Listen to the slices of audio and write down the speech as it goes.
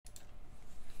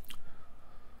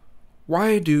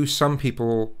Why do some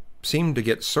people seem to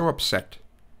get so upset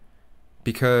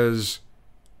because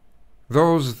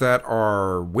those that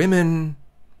are women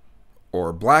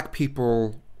or black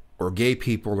people or gay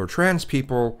people or trans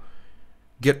people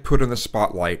get put in the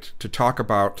spotlight to talk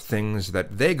about things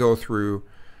that they go through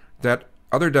that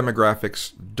other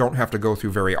demographics don't have to go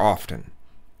through very often,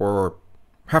 or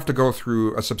have to go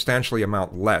through a substantially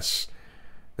amount less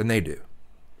than they do?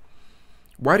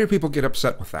 Why do people get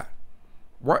upset with that?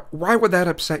 Why would that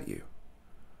upset you?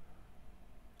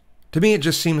 To me, it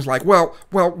just seems like, well,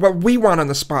 we want in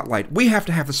the spotlight. We have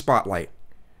to have the spotlight.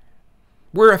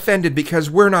 We're offended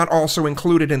because we're not also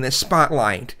included in this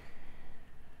spotlight.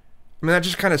 I mean, that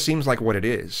just kind of seems like what it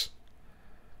is.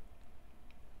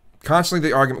 Constantly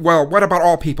the argument, well, what about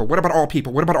all people? What about all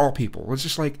people? What about all people? It's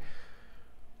just like,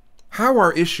 how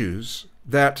are issues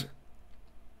that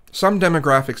some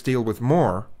demographics deal with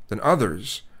more than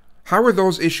others, how are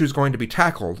those issues going to be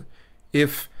tackled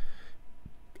if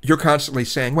you're constantly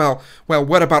saying, well,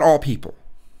 what about all people?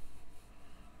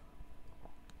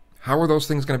 How are those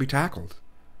things going to be tackled?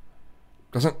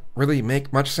 Doesn't really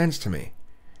make much sense to me.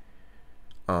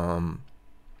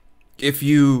 If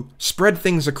you spread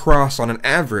things across on an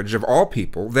average of all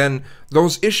people, then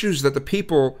those issues that the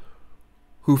people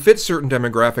who fit certain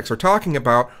demographics are talking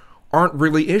about aren't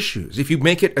really issues. If you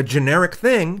make it a generic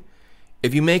thing,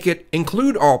 if you make it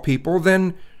include all people,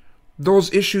 then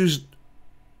those issues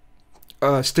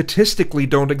statistically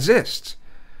don't exist.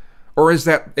 Or is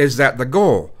that the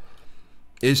goal?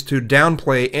 Is to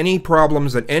downplay any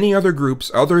problems that any other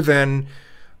groups other than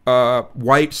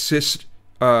white, cis,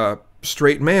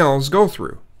 straight males go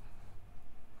through?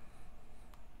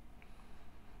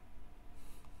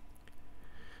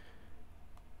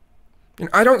 And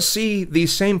I don't see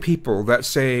these same people that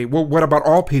say, well, what about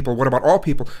all people? What about all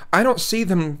people? I don't see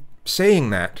them saying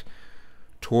that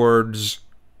towards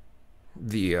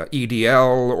the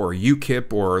EDL or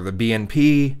UKIP or the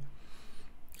BNP.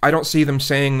 I don't see them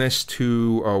saying this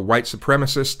to white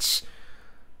supremacists,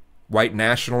 white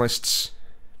nationalists.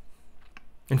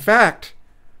 In fact,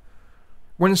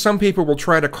 when some people will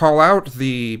try to call out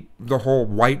the whole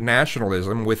white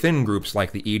nationalism within groups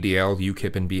like the EDL,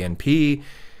 UKIP, and BNP,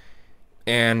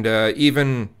 and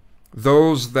even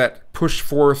those that push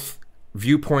forth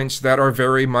viewpoints that are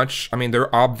very much, I mean,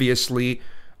 they're obviously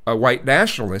white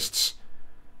nationalists.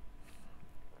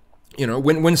 You know,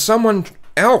 when someone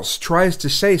else tries to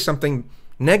say something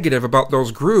negative about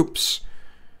those groups,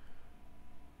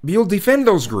 you'll defend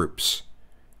those groups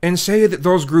and say that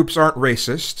those groups aren't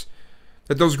racist,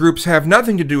 that those groups have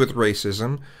nothing to do with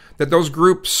racism, that those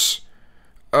groups,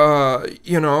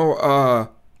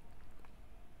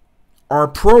 are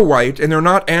pro-white and they're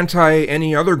not anti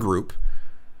any other group.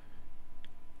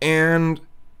 And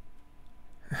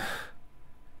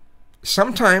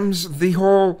sometimes the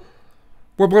whole,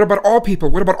 well, what about all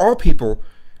people? What about all people?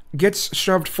 Gets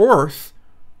shoved forth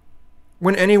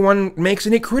when anyone makes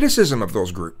any criticism of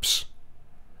those groups.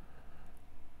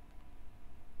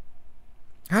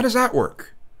 How does that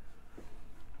work?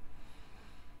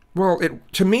 Well,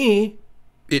 to me,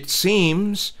 it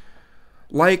seems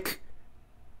like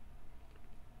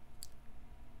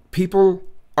people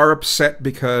are upset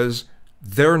because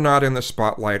they're not in the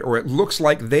spotlight, or it looks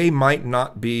like they might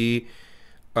not be,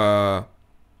 they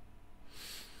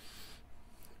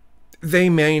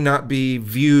may not be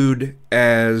viewed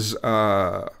as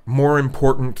more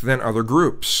important than other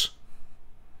groups.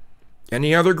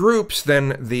 Any other groups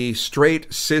than the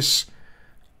straight, cis,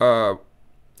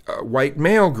 white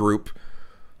male group,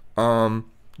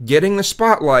 getting the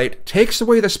spotlight takes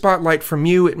away the spotlight from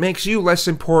you. It makes you less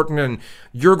important, and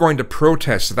you're going to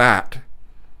protest that.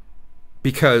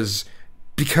 Because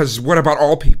what about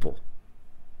all people?